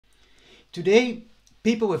Today,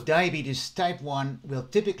 people with diabetes type 1 will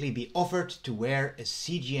typically be offered to wear a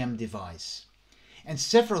CGM device. And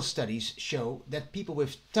several studies show that people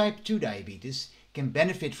with type 2 diabetes can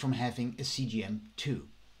benefit from having a CGM too.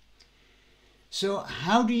 So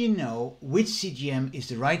how do you know which CGM is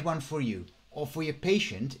the right one for you or for your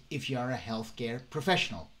patient if you are a healthcare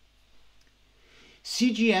professional?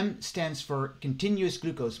 CGM stands for Continuous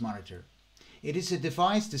Glucose Monitor. It is a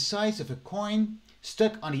device the size of a coin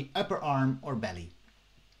stuck on the upper arm or belly.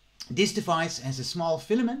 This device has a small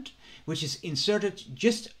filament which is inserted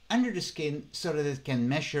just under the skin so that it can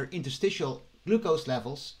measure interstitial glucose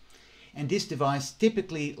levels, and this device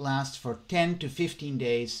typically lasts for 10 to 15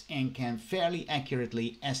 days and can fairly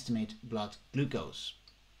accurately estimate blood glucose.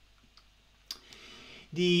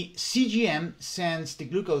 The CGM sends the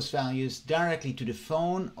glucose values directly to the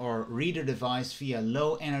phone or reader device via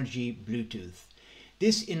low energy Bluetooth.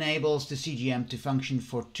 This enables the CGM to function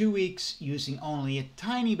for 2 weeks using only a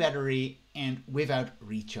tiny battery and without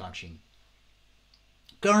recharging.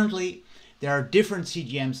 Currently, there are different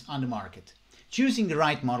CGMs on the market. Choosing the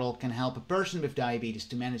right model can help a person with diabetes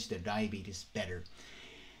to manage their diabetes better.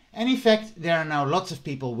 And in fact, there are now lots of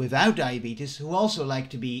people without diabetes who also like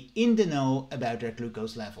to be in the know about their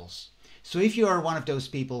glucose levels. So if you are one of those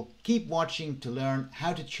people, keep watching to learn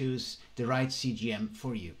how to choose the right CGM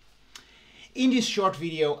for you. In this short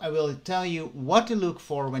video, I will tell you what to look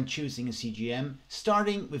for when choosing a CGM,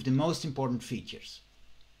 starting with the most important features.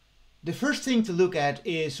 The first thing to look at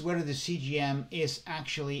is whether the CGM is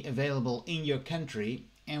actually available in your country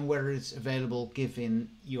and whether it's available given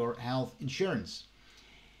your health insurance.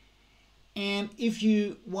 And if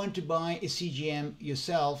you want to buy a CGM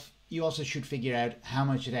yourself, you also should figure out how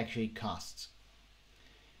much it actually costs.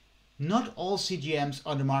 Not all CGMs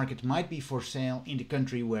on the market might be for sale in the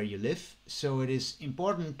country where you live, so it is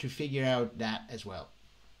important to figure out that as well.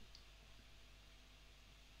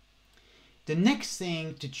 The next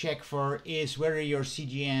thing to check for is whether your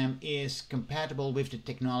CGM is compatible with the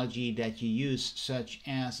technology that you use, such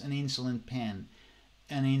as an insulin pen,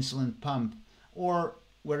 an insulin pump, or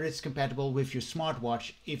whether it's compatible with your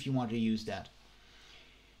smartwatch if you want to use that.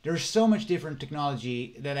 There's so much different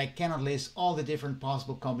technology that I cannot list all the different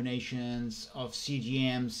possible combinations of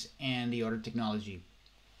CGMs and the other technology.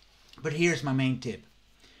 But here's my main tip.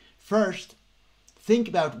 First, think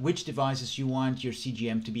about which devices you want your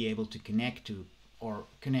CGM to be able to connect to or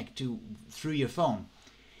connect to through your phone.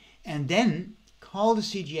 And then call the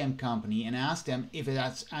CGM company and ask them if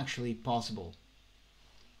that's actually possible.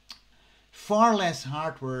 Far less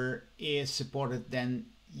hardware is supported than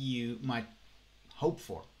you might hope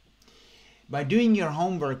for. By doing your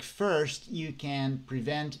homework first, you can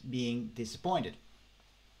prevent being disappointed.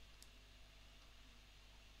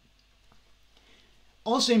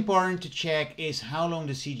 Also important to check is how long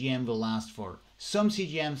the CGM will last for. Some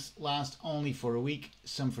CGMs last only for a week,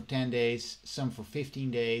 some for 10 days, some for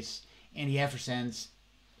 15 days, and the Eversense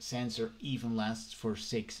sensor even lasts for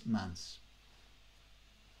 6 months.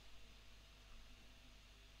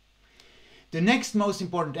 The next most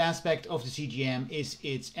important aspect of the CGM is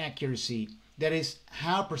its accuracy. That is,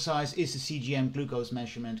 how precise is the CGM glucose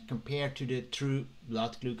measurement compared to the true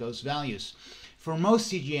blood glucose values. For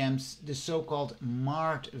most CGMs, the so-called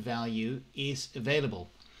MARD value is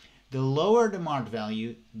available. The lower the MARD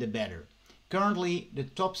value, the better. Currently, the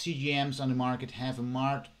top CGMs on the market have a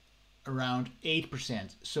MARD around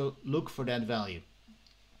 8%, so look for that value.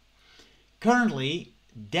 Currently,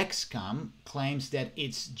 Dexcom claims that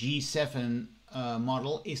its G7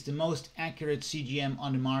 model is the most accurate CGM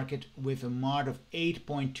on the market with a MARD of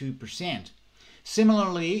 8.2%.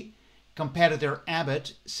 Similarly, competitor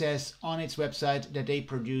Abbott says on its website that they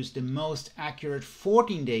produce the most accurate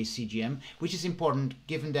 14-day CGM, which is important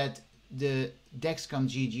given that the Dexcom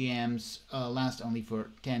CGMs last only for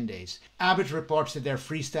 10 days. Abbott reports that their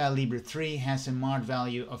Freestyle Libre 3 has a MARD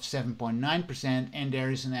value of 7.9%, and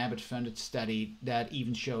there is an Abbott-funded study that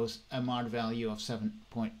even shows a MARD value of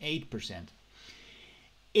 7.8%.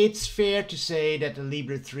 It's fair to say that the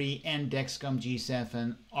Libre 3 and Dexcom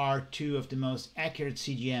G7 are two of the most accurate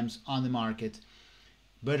CGMs on the market,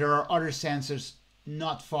 but there are other sensors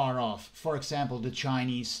not far off. For example, the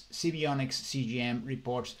Chinese Sibionics CGM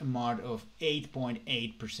reports a MARD of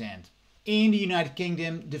 8.8%. In the United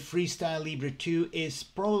Kingdom, the Freestyle Libre 2 is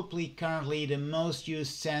probably currently the most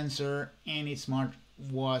used sensor, and its MARD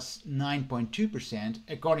was 9.2%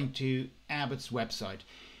 according to Abbott's website.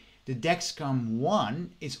 The Dexcom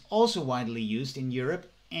ONE is also widely used in Europe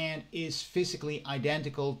and is physically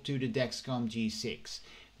identical to the Dexcom G6,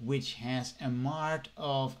 which has a MARD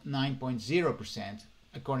of 9.0%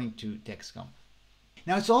 according to Dexcom.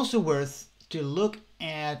 Now it's also worth to look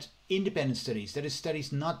at independent studies, that is,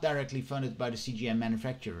 studies not directly funded by the CGM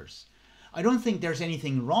manufacturers. I don't think there's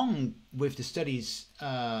anything wrong with the studies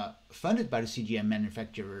funded by the CGM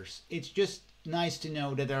manufacturers. It's just nice to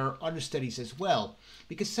know that there are other studies as well,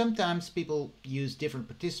 because sometimes people use different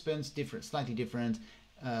participants, slightly different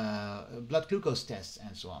blood glucose tests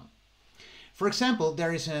and so on. For example,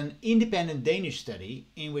 there is an independent Danish study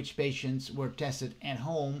in which patients were tested at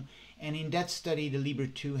home, and in that study the Libre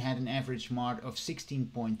 2 had an average MARD of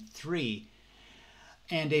 16.3,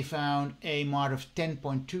 and they found a MARD of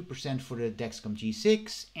 10.2% for the Dexcom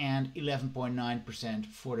G6 and 11.9%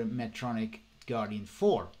 for the Medtronic Guardian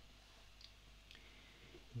 4.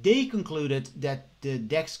 They concluded that the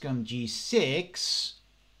Dexcom G6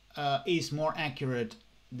 is more accurate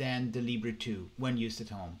than the Libre 2 when used at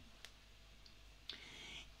home.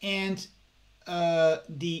 And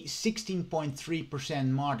the 16.3%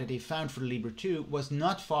 MARD that they found for the Libre 2 was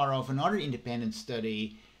not far off another independent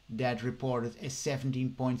study that reported a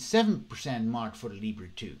 17.7% MARD for the Libre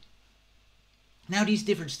 2. Now, these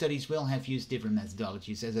different studies will have used different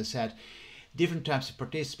methodologies, as I said, different types of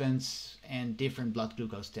participants and different blood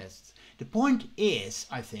glucose tests. The point is,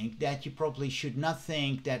 I think, that you probably should not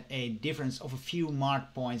think that a difference of a few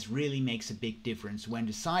MARD points really makes a big difference when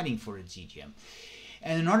deciding for a CGM.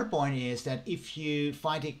 And another point is that if you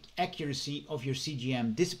find the accuracy of your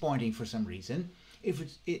CGM disappointing for some reason, if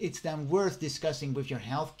it's then worth discussing with your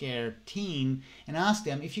healthcare team and ask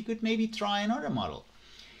them if you could maybe try another model.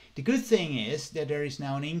 The good thing is that there is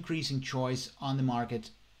now an increasing choice on the market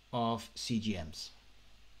of CGMs.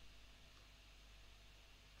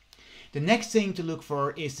 The next thing to look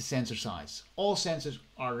for is the sensor size. All sensors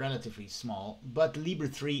are relatively small, but the Libre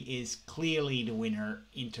 3 is clearly the winner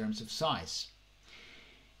in terms of size.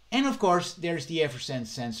 And of course, there's the Eversense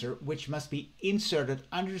sensor, which must be inserted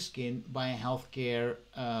under the skin by a healthcare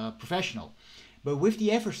professional. But with the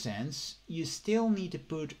Eversense, you still need to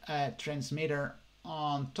put a transmitter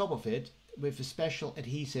on top of it with a special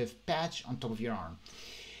adhesive patch on top of your arm.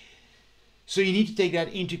 So you need to take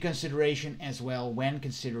that into consideration as well when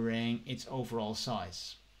considering its overall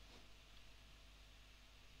size.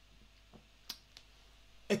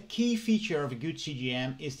 A key feature of a good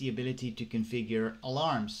CGM is the ability to configure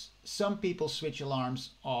alarms. Some people switch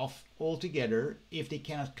alarms off altogether if they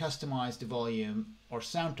cannot customize the volume or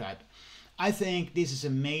sound type. I think this is a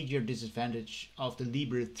major disadvantage of the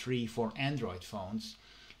Libre 3 for Android phones,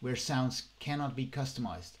 where sounds cannot be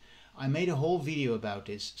customized. I made a whole video about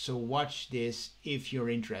this, so watch this if you're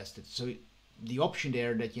interested. So the option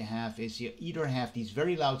there that you have is you either have these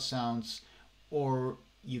very loud sounds or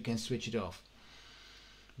you can switch it off.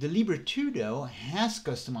 The Libre 2 though has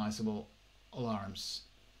customizable alarms,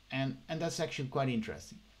 and that's actually quite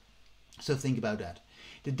interesting. So think about that.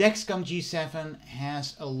 The Dexcom G7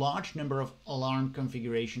 has a large number of alarm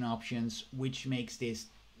configuration options, which makes this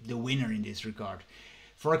the winner in this regard.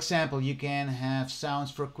 For example, you can have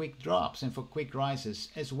sounds for quick drops and for quick rises,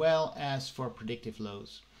 as well as for predictive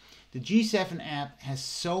lows. The G7 app has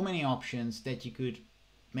so many options that you could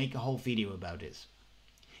make a whole video about this.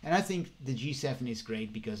 And I think the G7 is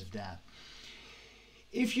great because of that.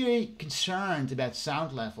 If you're concerned about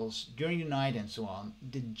sound levels during the night and so on,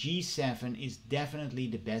 the G7 is definitely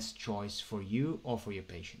the best choice for you or for your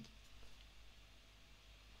patient.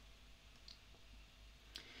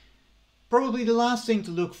 Probably the last thing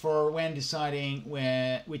to look for when deciding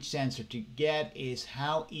which sensor to get is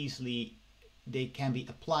how easily they can be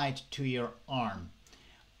applied to your arm.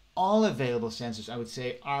 All available sensors, I would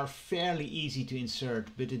say, are fairly easy to insert,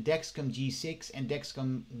 but the Dexcom G6 and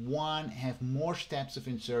Dexcom 1 have more steps of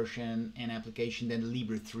insertion and application than the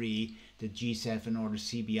Libre 3, the G7 or the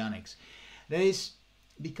C-Bionics. That is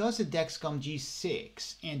because the Dexcom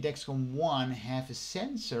G6 and Dexcom 1 have a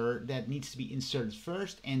sensor that needs to be inserted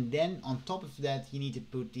first, and then on top of that you need to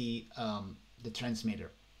put the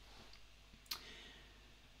transmitter.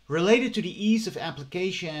 Related to the ease of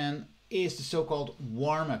application is the so-called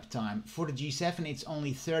warm-up time. For the G7 it's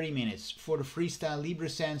only 30 minutes. For the Freestyle Libre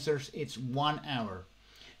sensors it's 1 hour.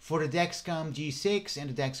 For the Dexcom G6 and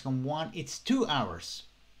the Dexcom 1 it's 2 hours.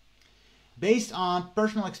 Based on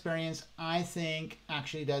personal experience, I think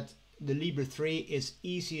actually that the Libre 3 is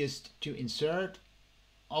easiest to insert,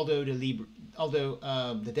 although the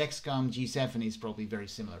Dexcom G7 is probably very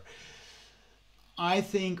similar. I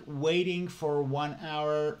think waiting for 1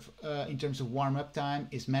 hour in terms of warm-up time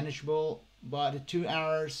is manageable, but the 2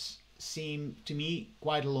 hours seem to me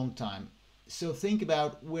quite a long time. So think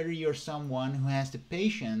about whether you're someone who has the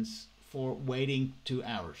patience for waiting 2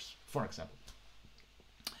 hours, for example.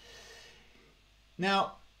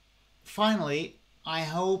 Now, finally, I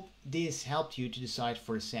hope this helped you to decide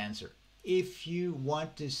for a sensor. If you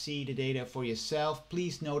want to see the data for yourself,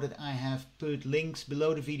 please know that I have put links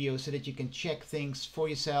below the video so that you can check things for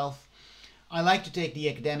yourself. I like to take the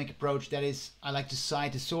academic approach, that is, I like to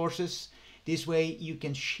cite the sources. This way you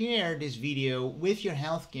can share this video with your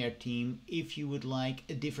healthcare team if you would like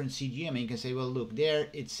a different CGM. And you can say, well, look, there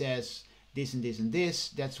it says this and this and this.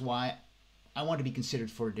 That's why I want to be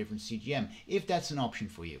considered for a different CGM, if that's an option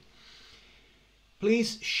for you.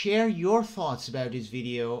 Please share your thoughts about this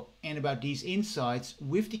video and about these insights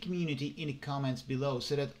with the community in the comments below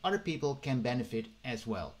so that other people can benefit as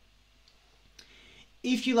well.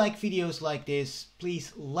 If you like videos like this,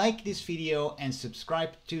 please like this video and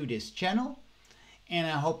subscribe to this channel. And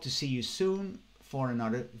I hope to see you soon for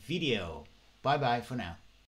another video. Bye bye for now.